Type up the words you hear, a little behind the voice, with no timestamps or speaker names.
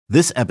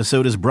This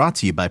episode is brought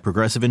to you by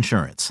Progressive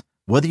Insurance.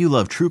 Whether you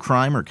love true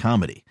crime or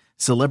comedy,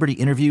 celebrity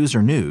interviews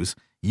or news,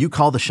 you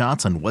call the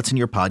shots on what's in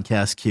your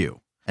podcast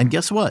queue. And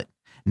guess what?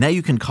 Now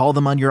you can call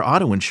them on your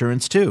auto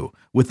insurance too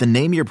with the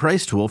Name Your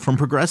Price tool from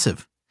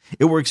Progressive.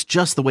 It works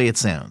just the way it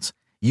sounds.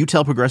 You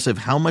tell Progressive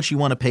how much you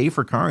want to pay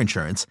for car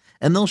insurance,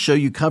 and they'll show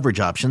you coverage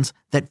options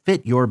that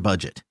fit your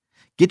budget.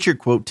 Get your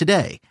quote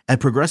today at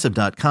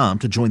Progressive.com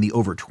to join the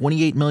over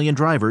 28 million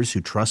drivers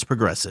who trust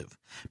Progressive.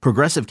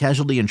 Progressive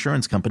Casualty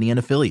Insurance Company and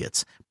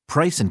Affiliates.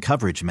 Price and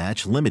coverage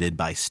match limited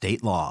by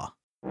state law.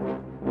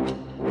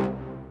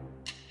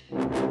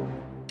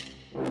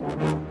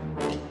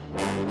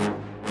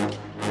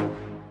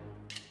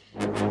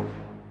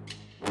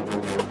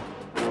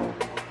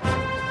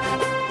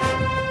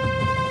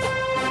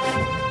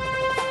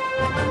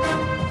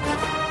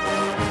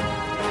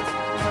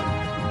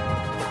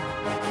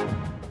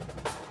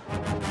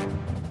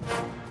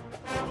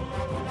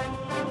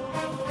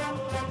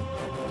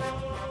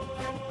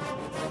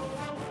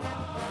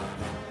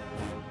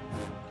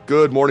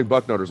 Good morning,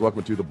 Bucknutters.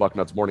 Welcome to the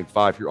Bucknuts Morning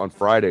Five here on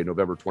Friday,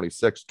 November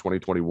 26,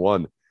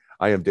 2021.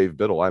 I am Dave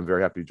Biddle. I'm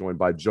very happy to be joined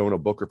by Jonah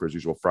Booker for his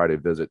usual Friday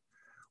visit.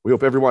 We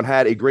hope everyone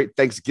had a great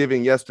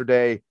Thanksgiving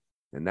yesterday,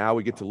 and now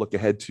we get to look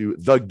ahead to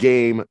the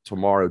game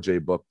tomorrow, Jay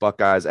Book.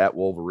 Buckeyes at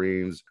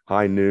Wolverines,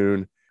 high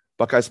noon.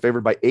 Buckeyes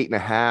favored by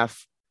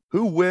 8.5.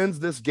 Who wins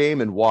this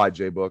game and why,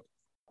 Jay Book?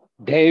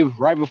 Dave,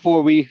 right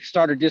before we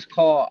started this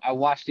call, I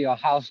watched the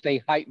Ohio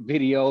State hype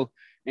video,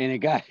 and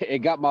it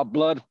got my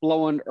blood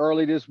flowing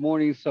early this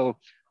morning. So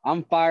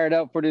I'm fired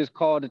up for this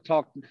call to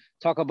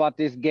talk about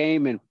this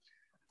game. And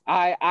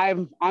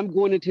I'm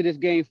going into this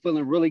game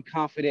feeling really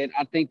confident.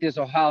 I think this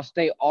Ohio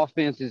State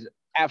offense is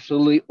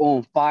absolutely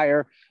on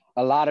fire.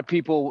 A lot of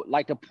people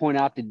like to point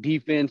out the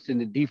defense and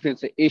the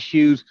defensive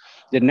issues,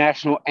 the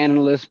national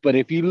analysts. But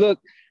if you look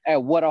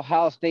at what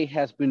Ohio State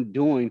has been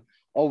doing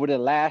over the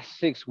last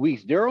 6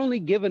 weeks, they're only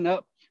giving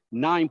up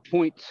 9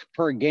 points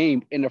per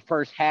game in the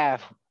first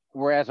half,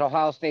 whereas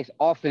Ohio State's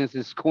offense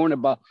is scoring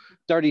about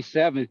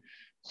 37.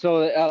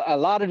 So a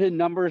lot of the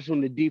numbers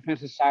on the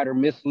defensive side are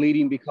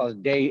misleading because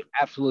they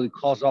absolutely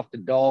calls off the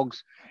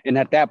dogs. And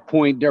at that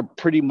point, they're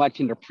pretty much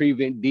in the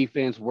prevent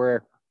defense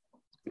where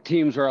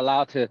teams are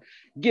allowed to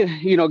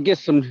get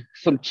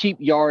some cheap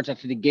yards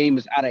after the game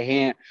is out of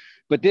hand.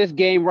 But this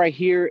game right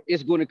here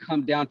is going to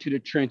come down to the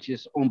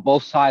trenches on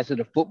both sides of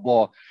the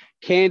football.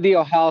 Can the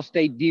Ohio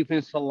State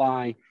defensive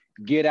line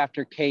get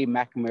after Cade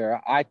McNamara?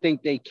 I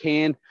think they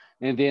can.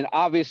 And then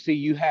obviously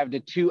you have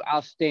the two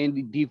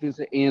outstanding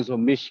defensive ends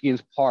on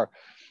Michigan's part.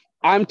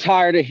 I'm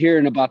tired of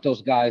hearing about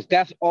those guys.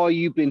 That's all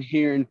you've been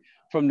hearing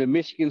from the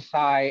Michigan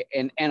side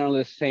and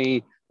analysts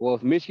saying, well,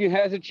 if Michigan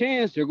has a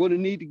chance, they're going to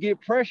need to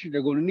get pressure.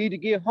 They're going to need to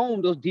get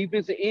home. Those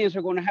defensive ends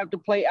are going to have to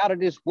play out of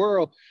this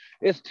world.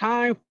 It's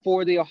time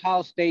for the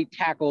Ohio State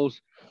tackles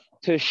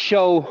to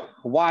show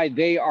why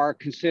they are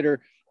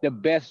considered the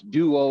best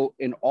duo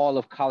in all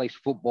of college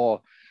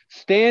football.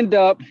 Stand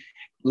up,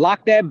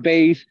 lock that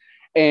base,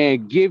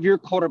 and give your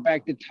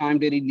quarterback the time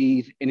that he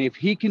needs. And if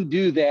he can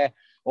do that,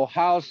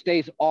 Ohio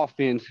State's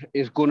offense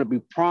is going to be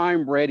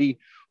prime ready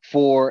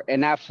for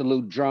an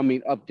absolute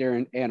drumming up there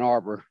in Ann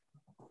Arbor.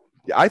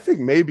 Yeah, I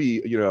think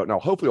maybe, now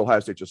hopefully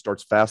Ohio State just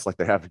starts fast like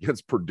they have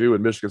against Purdue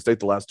and Michigan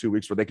State the last 2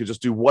 weeks where they could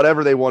just do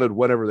whatever they wanted,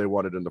 whenever they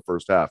wanted in the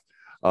first half.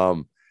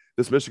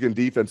 This Michigan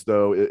defense,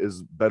 though,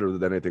 is better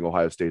than anything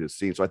Ohio State has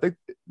seen. So I think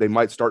they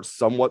might start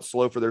somewhat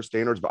slow for their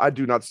standards, but I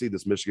do not see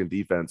this Michigan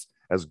defense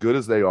as good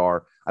as they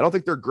are. I don't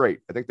think they're great.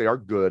 I think they are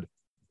good,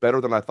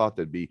 better than I thought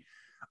they'd be.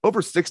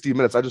 Over 60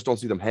 minutes, I just don't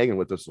see them hanging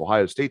with this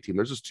Ohio State team.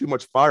 There's just too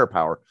much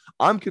firepower.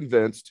 I'm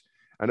convinced.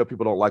 I know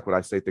people don't like when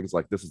I say things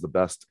like this is the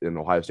best in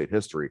Ohio State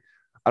history.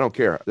 I don't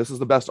care. This is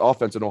the best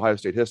offense in Ohio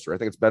State history. I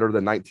think it's better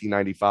than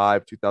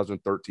 1995,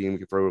 2013. We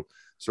can throw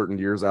certain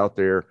years out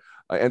there.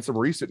 And some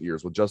recent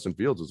years with Justin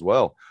Fields as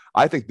well.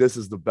 I think this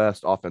is the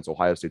best offense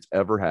Ohio State's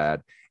ever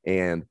had.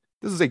 And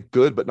this is a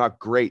good but not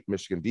great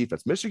Michigan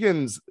defense.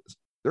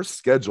 Their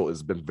schedule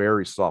has been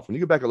very soft. When you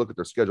go back and look at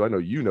their schedule, I know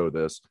you know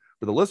this.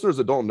 For the listeners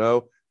that don't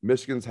know,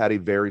 Michigan's had a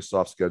very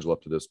soft schedule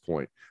up to this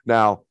point.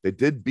 Now, they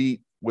did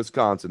beat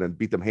Wisconsin and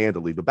beat them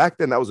handily, but back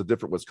then that was a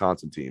different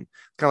Wisconsin team.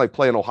 Kind of like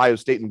playing Ohio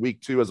State in week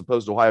 2 as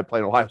opposed to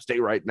playing Ohio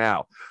State right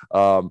now.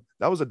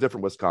 That was a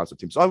different Wisconsin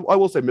team. So I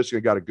will say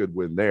Michigan got a good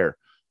win there.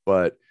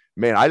 But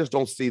man, I just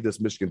don't see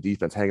this Michigan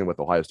defense hanging with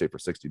Ohio State for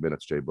 60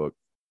 minutes, Jay Book.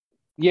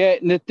 Yeah,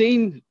 and the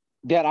thing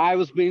that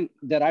I've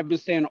been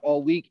saying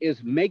all week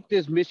is make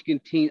this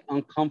Michigan team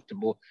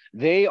uncomfortable.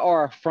 They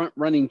are a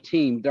front-running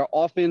team. Their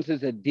offense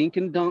is a dink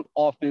and dunk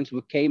offense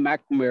with Cade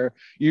McNamara.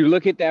 You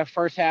look at that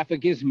first half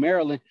against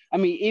Maryland. I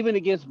mean, even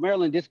against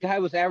Maryland, this guy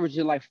was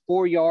averaging like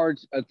 4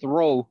 yards a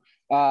throw.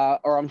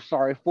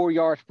 4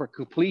 yards per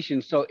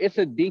completion. So it's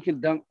a dink and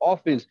dunk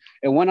offense.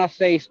 And when I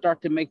say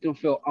start to make them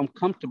feel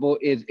uncomfortable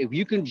is if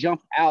you can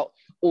jump out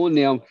on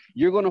them,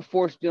 you're going to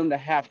force them to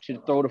have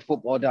to throw the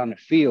football down the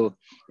field.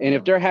 And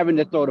if they're having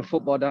to throw the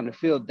football down the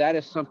field, that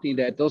is something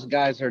that those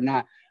guys are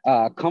not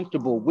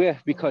comfortable with,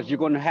 because you're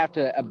going to have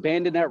to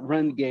abandon that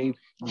run game.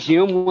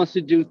 Jim wants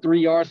to do 3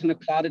 yards in a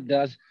cloud of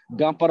dust,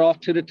 dump it off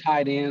to the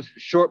tight ends,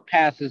 short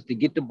passes to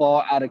get the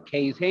ball out of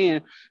K's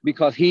hand,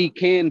 because he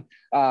can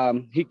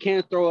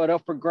throw it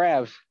up for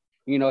grabs.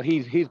 You know,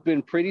 he's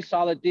been pretty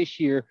solid this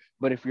year,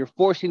 but if you're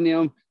forcing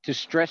them to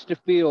stretch the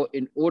field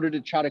in order to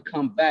try to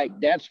come back,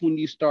 that's when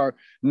you start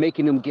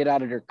making them get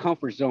out of their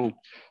comfort zone.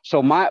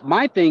 So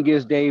my thing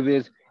is, Dave,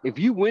 is if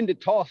you win the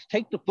toss,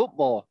 take the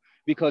football,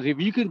 because if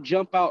you can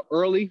jump out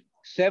early,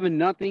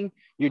 7-0,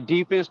 your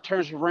defense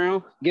turns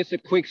around, gets a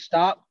quick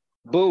stop,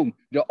 boom,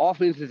 the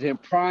offense is in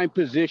prime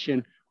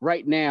position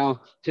right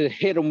now to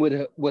hit them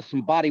with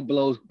some body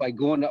blows by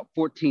going up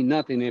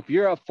 14-0. If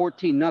you're up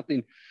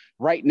 14-0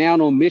 right now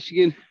on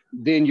Michigan,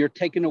 then you're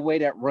taking away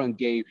that run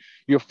game.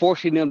 You're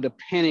forcing them to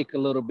panic a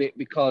little bit,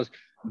 because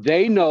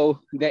they know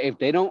that if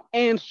they don't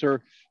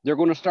answer, they're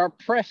going to start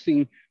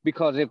pressing,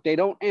 because if they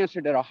don't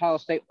answer, that Ohio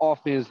State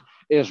offense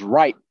is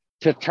right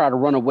to try to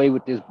run away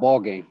with this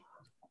ball game.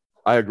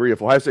 I agree.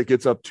 If Ohio State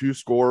gets up 2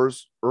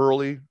 scores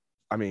early,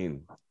 I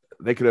mean,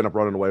 they could end up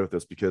running away with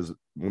this, because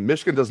when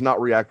Michigan does not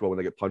react well when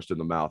they get punched in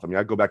the mouth. I mean,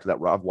 I go back to that.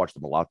 I've watched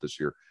them a lot this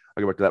year.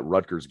 I go back to that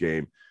Rutgers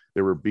game.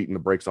 They were beating the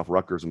brakes off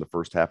Rutgers in the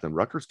first half, and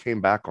Rutgers came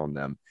back on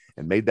them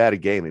and made that a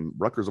game. And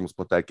Rutgers almost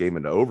put that game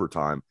into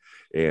overtime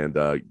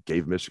and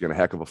gave Michigan a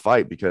heck of a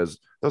fight, because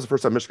that was the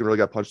first time Michigan really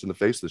got punched in the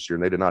face this year,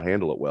 and they did not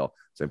handle it well.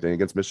 Same thing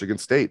against Michigan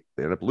State.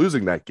 They ended up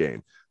losing that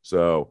game.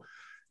 So,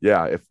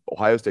 yeah, if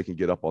Ohio State can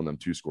get up on them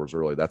 2 scores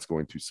early, that's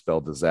going to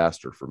spell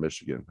disaster for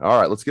Michigan. All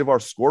right, let's give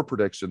our score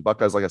prediction.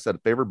 Buckeyes, like I said,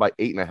 favored by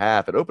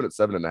 8.5. It opened at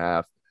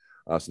 7.5,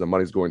 so the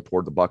money's going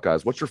toward the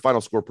Buckeyes. What's your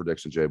final score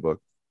prediction, Jay Book?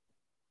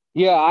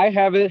 Yeah, I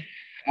have it.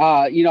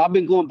 I've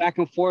been going back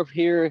and forth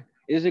here.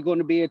 Is it going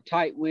to be a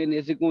tight win?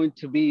 Is it going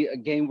to be a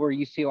game where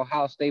you see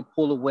Ohio State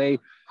pull away?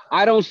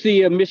 I don't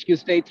see a Michigan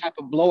State type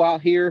of blowout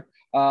here.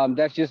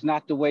 That's just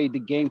not the way the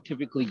game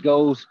typically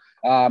goes,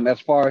 as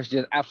far as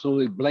just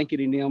absolutely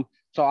blanketing them.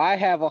 So I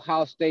have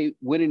Ohio State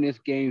winning this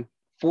game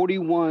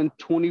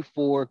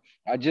 41-24.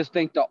 I just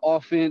think the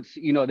offense,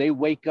 they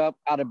wake up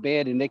out of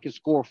bed and they can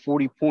score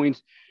 40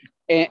 points.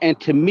 And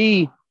to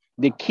me,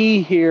 the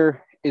key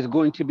here is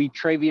going to be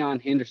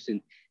Travion Henderson.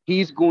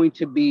 He's going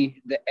to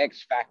be the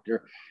X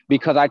factor,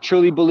 because I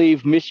truly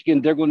believe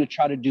Michigan, they're going to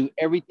try to do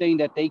everything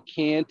that they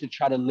can to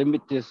try to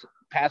limit this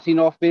passing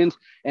offense.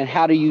 And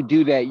how do you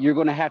do that? You're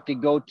going to have to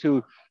go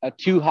to a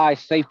too high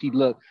safety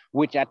look,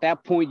 which at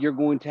that point, you're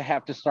going to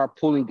have to start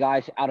pulling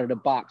guys out of the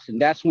box.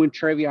 And that's when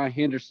Travion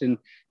Henderson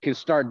can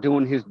start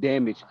doing his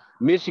damage.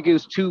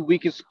 Michigan's 2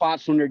 weakest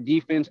spots on their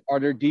defense are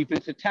their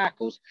defensive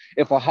tackles.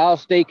 If Ohio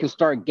State can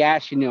start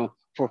gashing them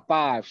for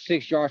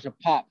 5-6 yards a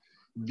pop,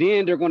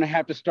 then they're going to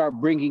have to start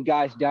bringing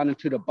guys down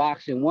into the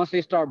box. And once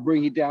they start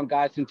bringing down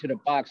guys into the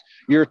box,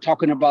 you're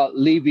talking about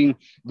leaving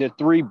the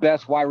 3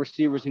 best wide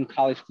receivers in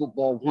college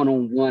football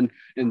one-on-one.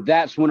 And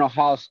that's when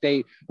Ohio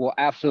State will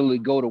absolutely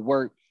go to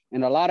work.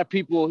 And a lot of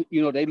people,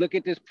 they look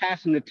at this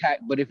passing attack.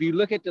 But if you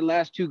look at the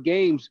last 2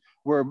 games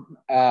where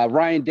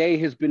Ryan Day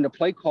has been the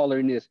play caller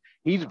in this,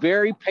 he's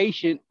very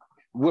patient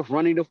with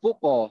running the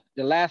football.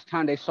 The last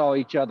time they saw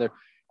each other,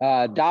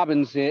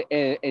 Dobbins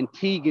and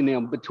Teague and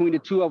them, between the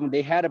 2 of them,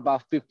 they had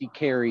about 50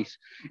 carries.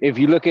 If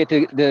you look at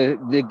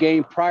the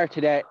game prior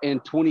to that in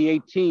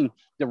 2018,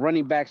 the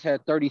running backs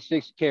had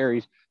 36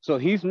 carries. So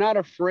he's not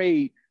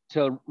afraid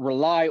to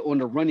rely on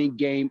the running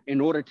game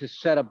in order to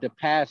set up the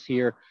pass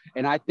here.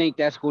 And I think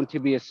that's going to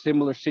be a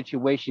similar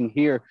situation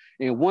here.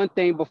 And one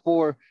thing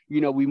before,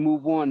 we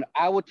move on,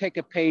 I would take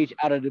a page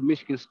out of the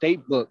Michigan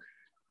State book.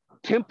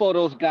 Tempo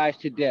those guys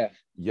to death.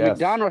 Yes.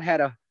 McDonald had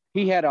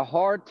a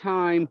hard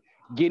time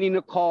getting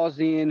the calls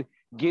in,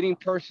 getting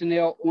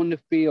personnel on the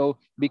field,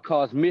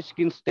 because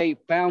Michigan State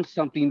found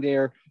something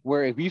there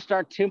where if you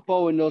start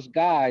tempoing those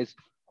guys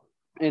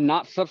and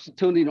not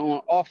substituting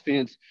on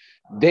offense,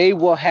 they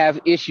will have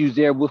issues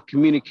there with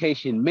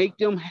communication. Make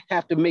them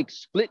have to make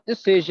split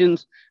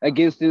decisions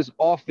against this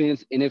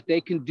offense. And if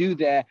they can do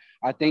that,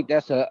 I think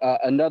that's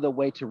another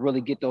way to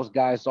really get those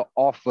guys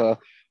off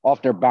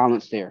their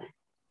balance there.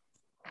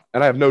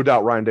 And I have no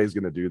doubt Ryan Day is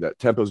going to do that.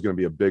 Tempo is going to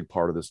be a big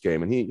part of this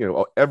game. And he,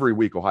 every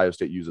week Ohio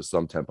State uses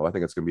some tempo. I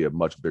think it's going to be a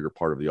much bigger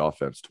part of the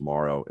offense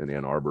tomorrow in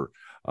Ann Arbor.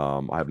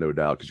 I have no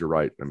doubt, because you're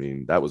right. I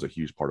mean, that was a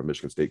huge part of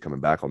Michigan State coming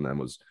back on them.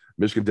 Was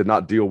Michigan did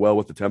not deal well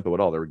with the tempo at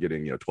all. They were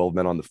getting 12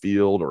 men on the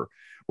field, or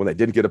when they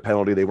didn't get a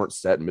penalty, they weren't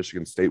set. And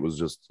Michigan State was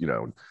just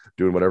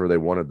doing whatever they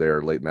wanted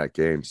there late in that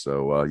game.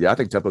 So I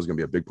think tempo is going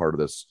to be a big part of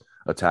this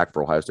attack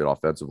for Ohio State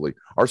offensively.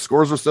 Our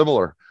scores are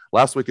similar.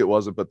 Last week it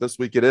wasn't, but this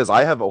week it is.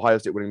 I have Ohio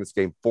State winning this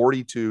game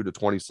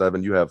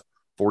 42-27. You have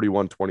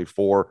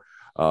 41-24.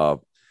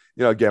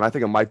 Again, I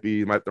think there might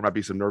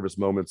be some nervous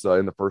moments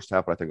in the first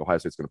half, but I think Ohio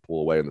State's going to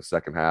pull away in the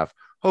second half.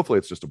 Hopefully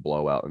it's just a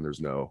blowout and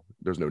there's no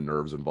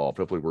nerves involved.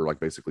 Hopefully we're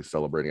basically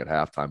celebrating at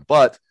halftime.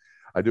 But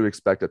I do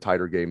expect a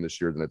tighter game this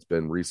year than it's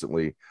been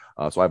recently.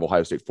 So I have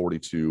Ohio State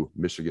 42,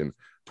 Michigan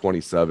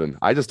 27.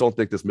 I just don't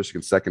think this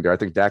Michigan secondary. I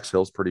think Dax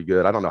Hill's pretty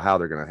good. I don't know how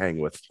they're going to hang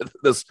with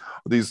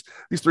these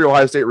three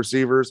Ohio State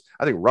receivers.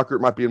 I think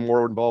Ruckert might be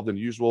more involved than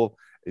usual.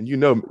 And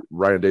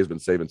Ryan Day's been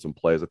saving some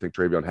plays. I think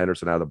Travion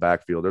Henderson out of the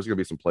backfield. There's going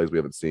to be some plays we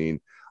haven't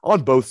seen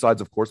on both sides.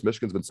 Of course,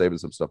 Michigan's been saving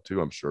some stuff too,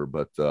 I'm sure.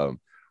 But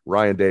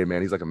Ryan Day,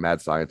 man, he's like a mad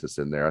scientist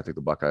in there. I think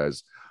the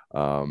Buckeyes,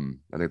 I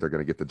think they're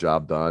going to get the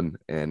job done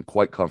and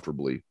quite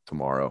comfortably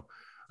tomorrow.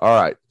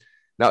 All right.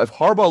 Now, if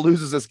Harbaugh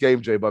loses this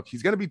game, J-Buck,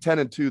 he's going to be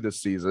 10-2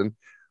 this season.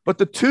 But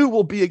the 2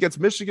 will be against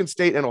Michigan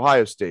State and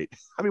Ohio State.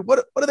 I mean,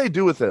 what do they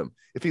do with him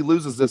if he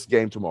loses this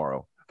game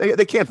tomorrow?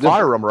 They can't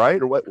fire him, right?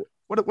 Or what do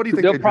you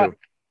think they do?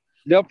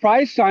 They'll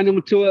probably sign him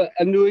to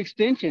a new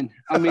extension.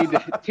 I mean,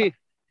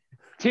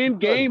 10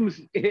 games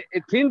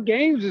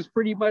is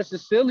pretty much the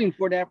ceiling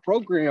for that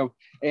program.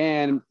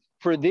 And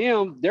for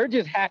them, they're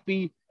just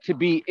happy to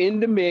be in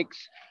the mix.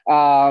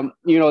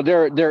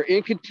 They're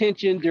in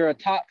contention. They're a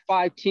top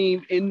 5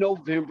 team in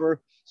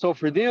November. So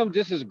for them,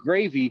 this is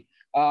gravy.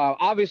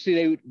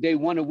 Obviously, they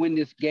want to win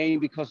this game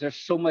because there's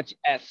so much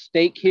at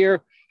stake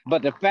here.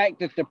 But the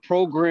fact that the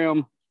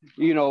program,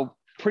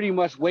 pretty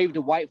much waved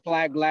the white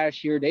flag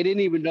last year. They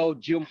didn't even know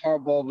Jim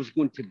Harbaugh was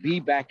going to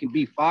be back and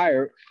be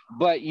fired.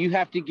 But you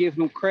have to give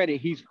him credit.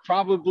 He's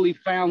probably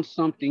found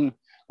something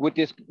with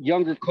this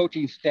younger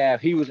coaching staff.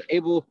 He was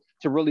able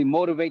to really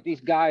motivate these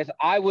guys.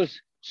 I was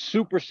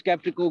super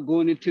skeptical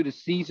going into the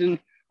season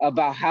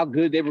about how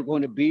good they were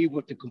going to be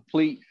with the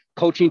complete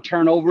coaching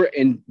turnover,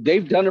 and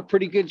they've done a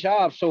pretty good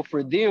job. So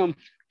for them,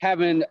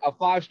 having a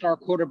 5-star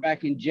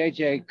quarterback in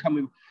JJ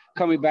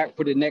coming back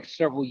for the next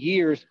several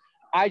years,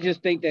 I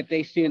just think that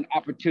they see an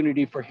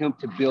opportunity for him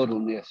to build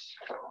on this.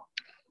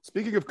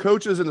 Speaking of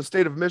coaches in the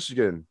state of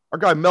Michigan, our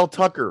guy Mel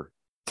Tucker,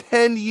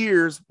 10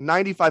 years,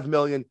 $95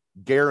 million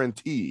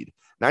guaranteed.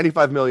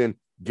 $95 million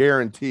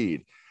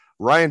guaranteed.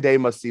 Ryan Day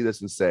must see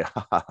this and say,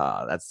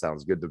 that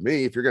sounds good to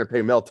me. If you're going to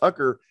pay Mel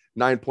Tucker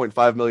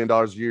 $9.5 million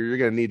a year, you're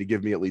going to need to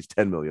give me at least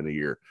 $10 million a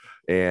year.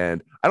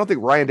 And I don't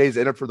think Ryan Day's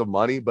in it for the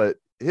money, but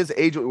his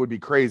agent would be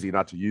crazy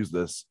not to use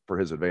this for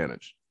his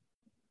advantage.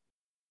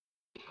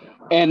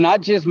 And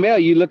not just Mel.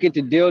 You look at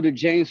the deal that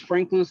James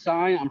Franklin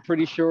signed. I'm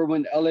pretty sure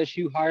when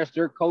LSU hires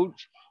their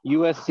coach,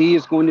 USC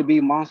is going to be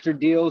monster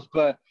deals.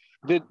 But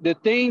the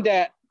thing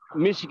that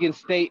Michigan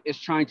State is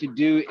trying to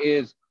do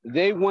is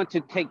they want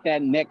to take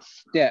that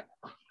next step.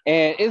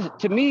 And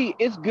to me,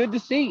 it's good to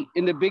see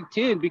in the Big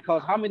Ten,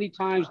 because how many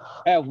times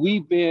have we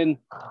been,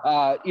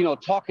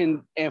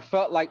 talking and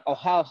felt like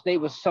Ohio State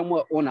was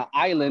somewhat on an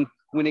island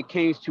when it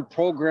came to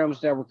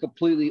programs that were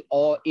completely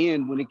all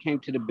in when it came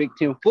to the Big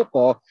Ten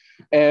football.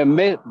 And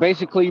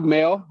basically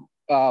Mel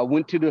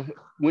went to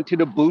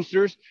the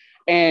boosters,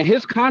 and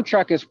his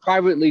contract is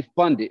privately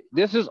funded.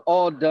 This is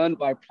all done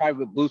by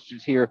private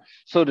boosters here.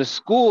 So the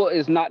school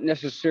is not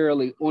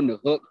necessarily on the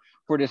hook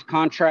for this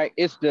contract.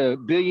 It's the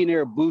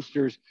billionaire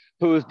boosters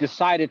who has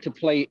decided to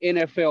play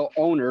NFL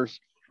owners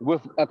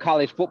with a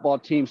college football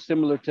team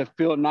similar to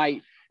Phil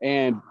Knight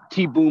and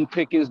T. Boone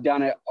Pickens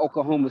down at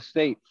Oklahoma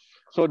State.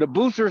 So the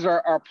boosters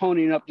are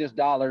ponying up this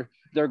dollar.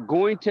 They're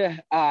going to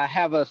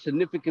have a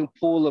significant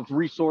pool of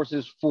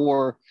resources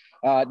for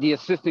the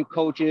assistant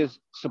coaches,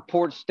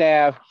 support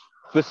staff,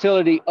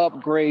 facility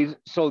upgrades.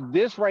 So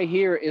this right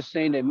here is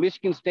saying that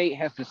Michigan State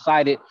has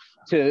decided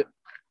to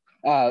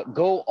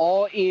go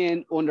all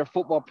in on their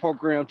football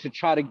program to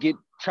try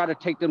to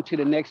take them to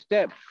the next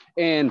step.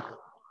 And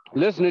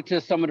listening to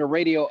some of the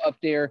radio up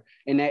there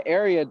in that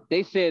area,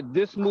 they said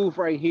this move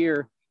right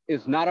here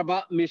is not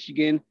about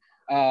Michigan.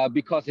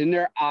 Because in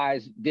their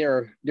eyes,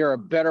 they're a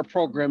better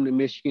program than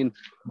Michigan.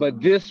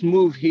 But this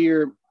move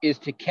here is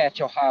to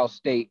catch Ohio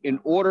State in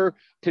order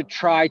to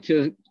try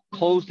to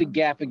close the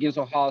gap against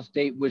Ohio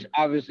State, which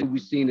obviously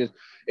we've seen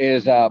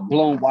is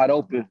blown wide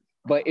open.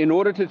 But in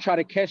order to try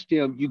to catch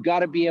them, you got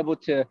to be able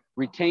to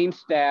retain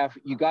staff.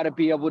 You got to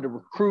be able to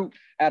recruit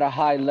at a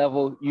high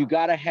level. You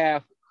got to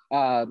have,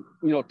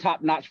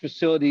 top-notch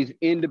facilities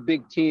in the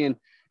Big Ten.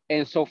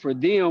 And so for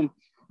them,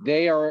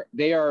 they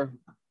are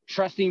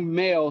trusting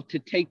Mel to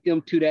take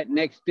them to that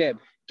next step.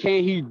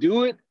 Can he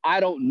do it? I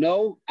don't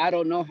know. I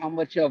don't know how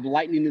much of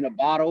lightning in a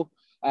bottle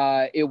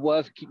it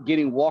was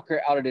getting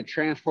Walker out of the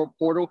transfer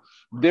portal.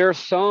 There's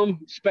some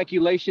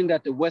speculation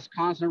that the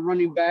Wisconsin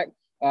running back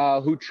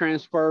who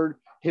transferred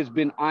has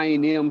been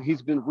eyeing him.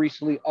 He's been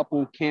recently up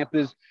on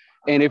campus.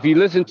 And if you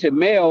listen to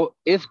Mel,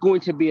 it's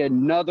going to be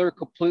another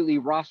completely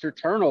roster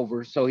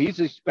turnover. So he's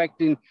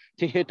expecting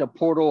to hit the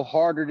portal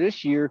harder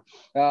this year,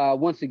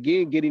 once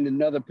again, getting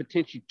another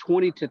potentially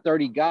 20 to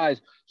 30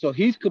 guys. So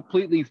he's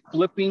completely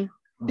flipping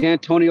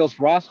D'Antonio's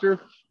roster.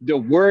 The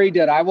worry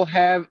that I will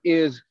have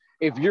is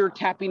if you're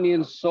tapping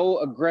in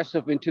so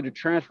aggressive into the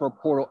transfer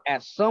portal,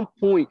 at some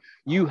point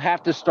you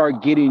have to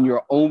start getting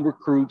your own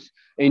recruits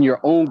and your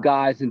own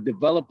guys and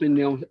developing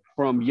them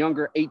from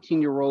younger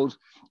 18-year-olds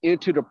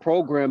into the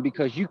program,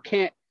 because you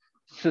can't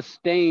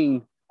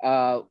sustain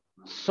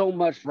so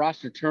much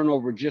roster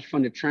turnover just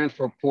from the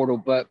transfer portal.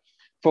 But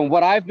from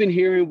what I've been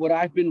hearing, what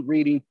I've been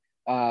reading,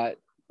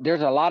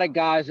 there's a lot of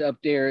guys up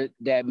there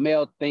that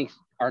Mel thinks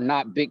are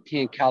not Big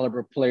Ten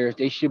caliber players.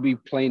 They should be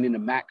playing in the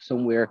MAC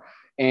somewhere.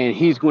 And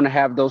he's going to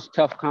have those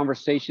tough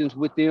conversations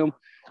with them.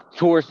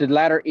 Towards the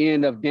latter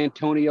end of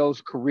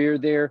D'Antonio's career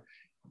there,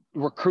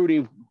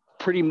 recruiting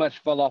pretty much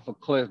fell off a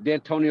cliff.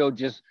 D'Antonio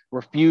just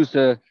refused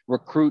to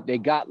recruit. They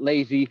got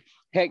lazy.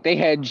 Heck, they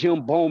had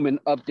Jim Bowman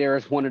up there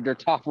as one of their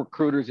top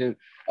recruiters, and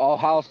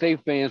Ohio State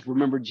fans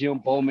remember Jim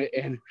Bowman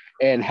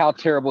and how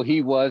terrible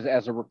he was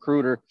as a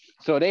recruiter.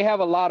 So they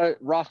have a lot of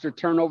roster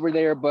turnover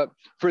there. But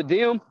for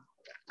them,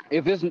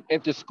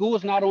 if the school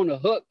is not on the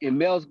hook and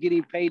Mel's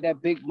getting paid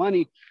that big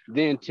money,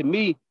 then to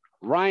me,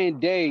 Ryan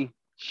Day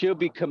should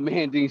be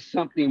commanding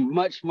something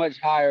much, much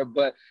higher.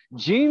 But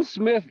Gene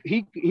Smith,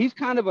 he's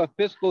kind of a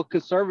fiscal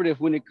conservative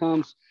when it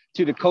comes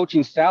to the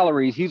coaching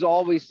salaries. He's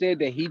always said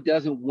that he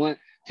doesn't want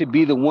to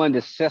be the one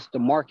that sets the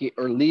market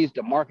or leads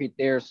the market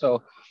there.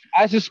 So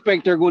I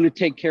suspect they're going to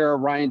take care of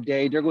Ryan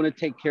Day. They're going to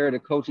take care of the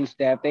coaching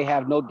staff. I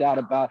have no doubt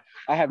about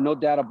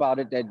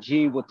it that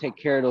Gene will take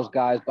care of those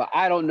guys, but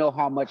I don't know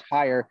how much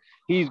higher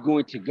he's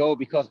going to go,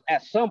 because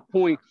at some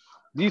point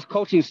these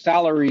coaching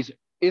salaries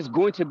is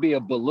going to be a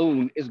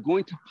balloon. It's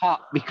going to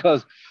pop,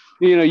 because,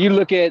 you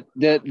look at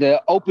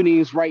the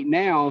openings right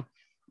now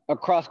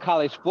across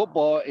college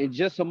football, and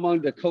just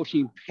among the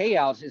coaching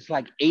payouts, it's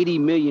like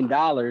 $80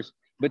 million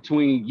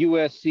between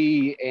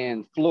USC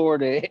and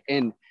Florida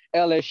and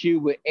LSU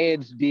with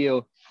Ed's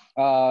deal.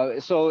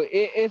 So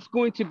it's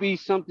going to be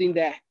something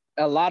that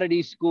a lot of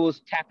these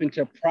schools tap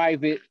into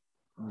private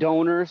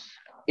donors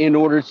in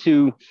order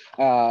to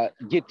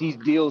get these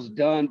deals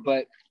done.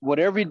 But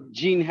whatever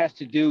Gene has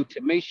to do to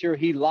make sure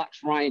he locks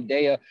Ryan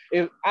Day up.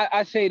 If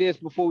I say this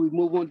before we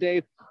move on,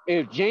 Dave,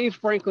 if James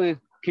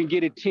Franklin can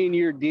get a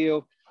 10-year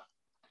deal,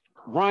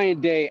 Ryan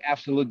Day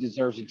absolutely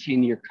deserves a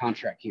 10-year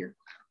contract here.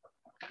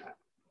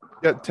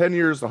 Yeah, 10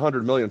 years,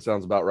 100 million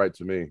sounds about right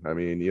to me. I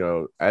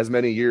mean, as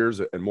many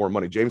years and more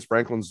money. James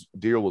Franklin's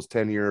deal was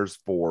 10 years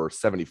for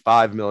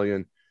 75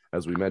 million.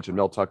 As we mentioned,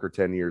 Mel Tucker,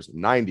 10 years,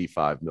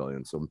 95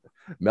 million. So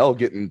Mel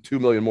getting 2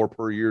 million more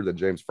per year than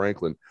James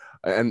Franklin.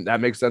 And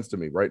that makes sense to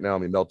me right now. I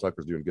mean, Mel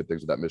Tucker's doing good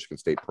things with that Michigan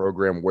State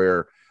program,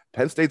 where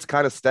Penn State's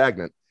kind of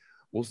stagnant.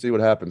 We'll see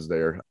what happens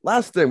there.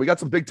 Last thing, we got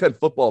some Big Ten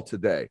football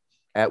today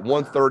at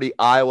 1:30,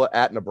 Iowa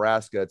at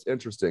Nebraska. It's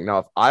interesting. Now,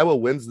 if Iowa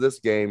wins this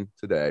game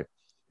today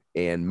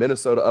and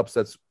Minnesota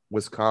upsets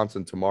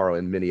Wisconsin tomorrow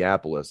in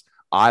Minneapolis,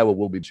 Iowa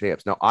will be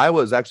champs. Now,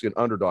 Iowa is actually an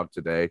underdog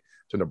today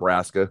to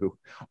Nebraska, who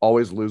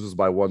always loses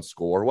by one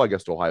score. Well, I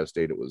guess to Ohio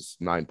State it was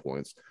 9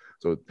 points.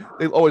 So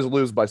they always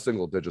lose by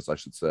single digits, I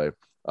should say.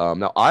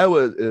 Now,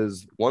 Iowa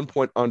is 1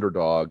 point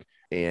underdog,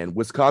 and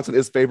Wisconsin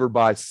is favored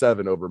by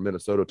 7 over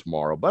Minnesota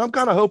tomorrow. But I'm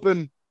kind of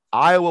hoping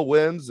Iowa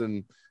wins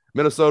and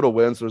Minnesota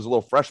wins. So there's a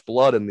little fresh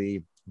blood in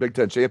the Big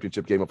Ten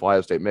championship game if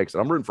Ohio State makes it.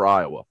 I'm rooting for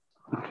Iowa.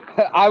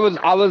 I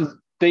was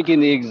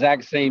thinking the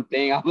exact same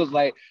thing. I was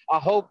like, I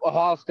hope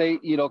Ohio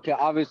State, can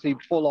obviously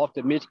pull off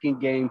the Michigan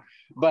game,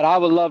 but I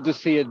would love to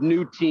see a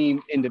new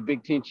team in the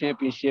Big Ten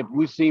championship.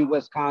 We've seen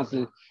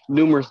Wisconsin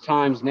numerous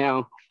times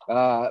now.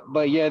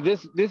 But yeah,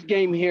 this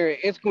game here,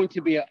 it's going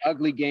to be an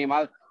ugly game.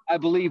 I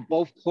believe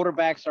both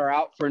quarterbacks are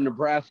out for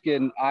Nebraska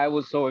and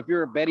Iowa. So if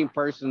you're a betting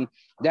person,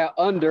 that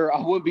under, I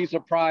wouldn't be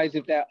surprised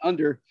if that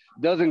under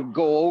doesn't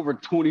go over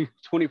 20,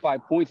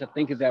 25 points. I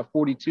think is at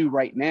 42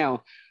 right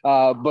now.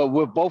 But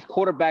with both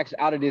quarterbacks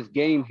out of this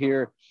game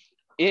here,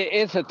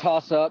 it's a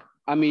toss-up.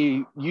 I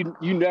mean, you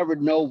never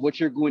know what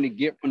you're going to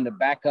get from the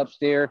backups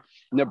there.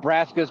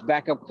 Nebraska's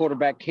backup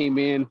quarterback came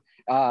in,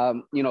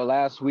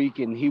 last week,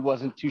 and he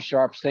wasn't too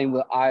sharp. Same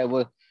with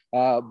Iowa.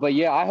 But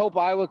yeah, I hope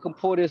Iowa can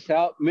pull this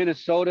out.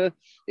 Minnesota,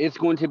 it's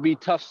going to be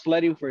tough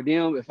sledding for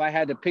them. If I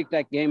had to pick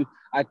that game,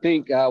 I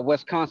think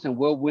Wisconsin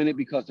will win it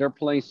because they're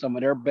playing some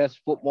of their best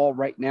football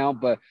right now.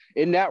 But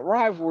in that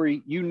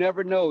rivalry, you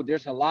never know.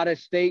 There's a lot at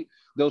stake.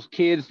 Those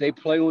kids, they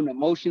play on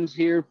emotions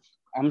here.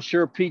 I'm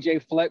sure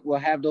PJ Fleck will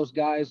have those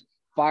guys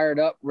fired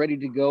up, ready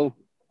to go.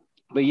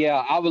 But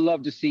yeah, I would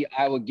love to see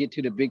Iowa get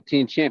to the Big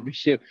Ten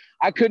championship.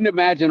 I couldn't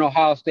imagine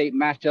Ohio State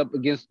match up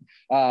against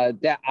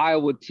that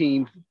Iowa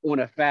team on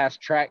a fast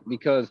track,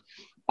 because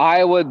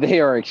Iowa, they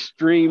are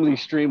extremely,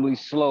 extremely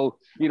slow.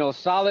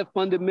 Solid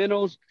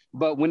fundamentals,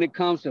 but when it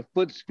comes to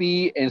foot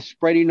speed and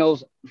spreading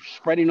those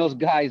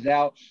guys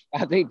out,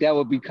 I think that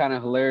would be kind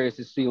of hilarious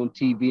to see on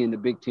TV in the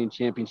Big Ten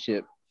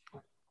championship.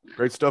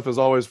 Great stuff as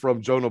always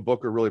from Jonah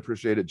Booker. Really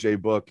appreciate it, Jay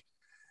Book.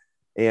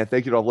 And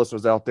thank you to all the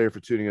listeners out there for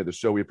tuning in to the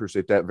show. We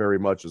appreciate that very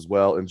much as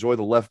well. Enjoy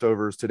the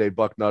leftovers today,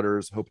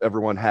 Bucknutters. Hope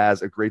everyone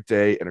has a great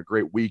day and a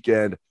great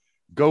weekend.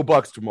 Go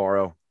Bucks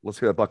tomorrow. Let's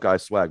hear that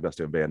Buckeyes swag, best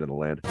damn band in the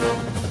land.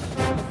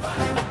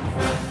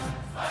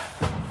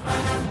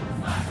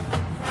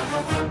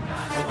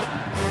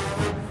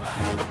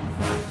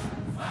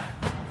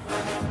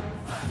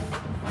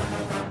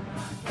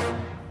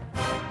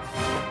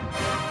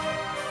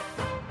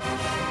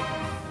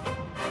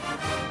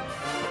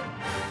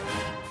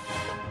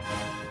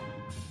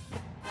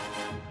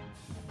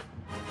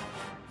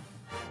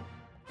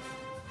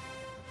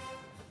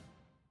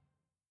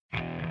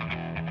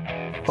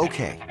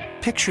 Okay,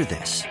 picture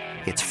this.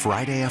 It's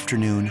Friday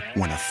afternoon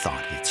when a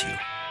thought hits you.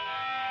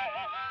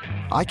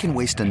 I can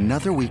waste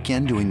another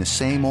weekend doing the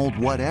same old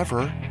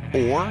whatever,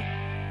 or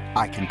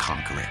I can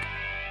conquer it.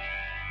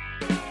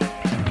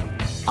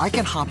 I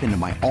can hop into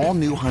my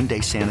all-new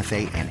Hyundai Santa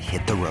Fe and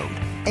hit the road.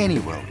 Any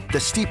road. The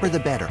steeper, the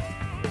better.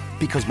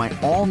 Because my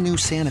all-new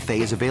Santa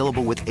Fe is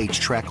available with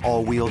H-Track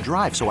all-wheel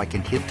drive, so I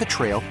can hit the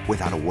trail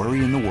without a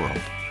worry in the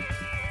world.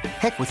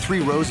 Heck, with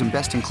 3 rows and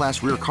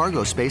best-in-class rear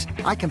cargo space,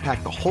 I can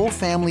pack the whole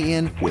family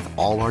in with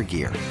all our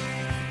gear.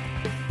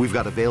 We've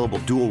got available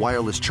dual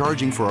wireless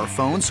charging for our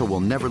phones, so we'll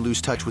never lose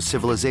touch with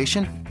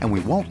civilization, and we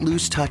won't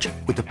lose touch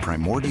with the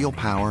primordial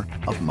power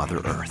of Mother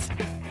Earth.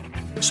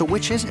 So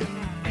which is it?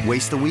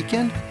 Waste the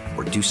weekend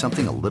or do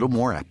something a little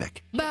more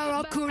epic?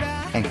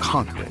 And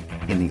conquer it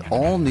in the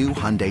all-new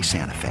Hyundai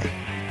Santa Fe.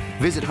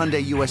 Visit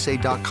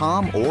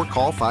HyundaiUSA.com or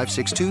call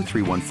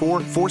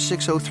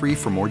 562-314-4603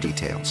 for more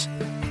details.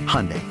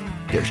 Hyundai,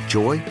 there's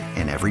joy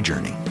in every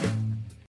journey.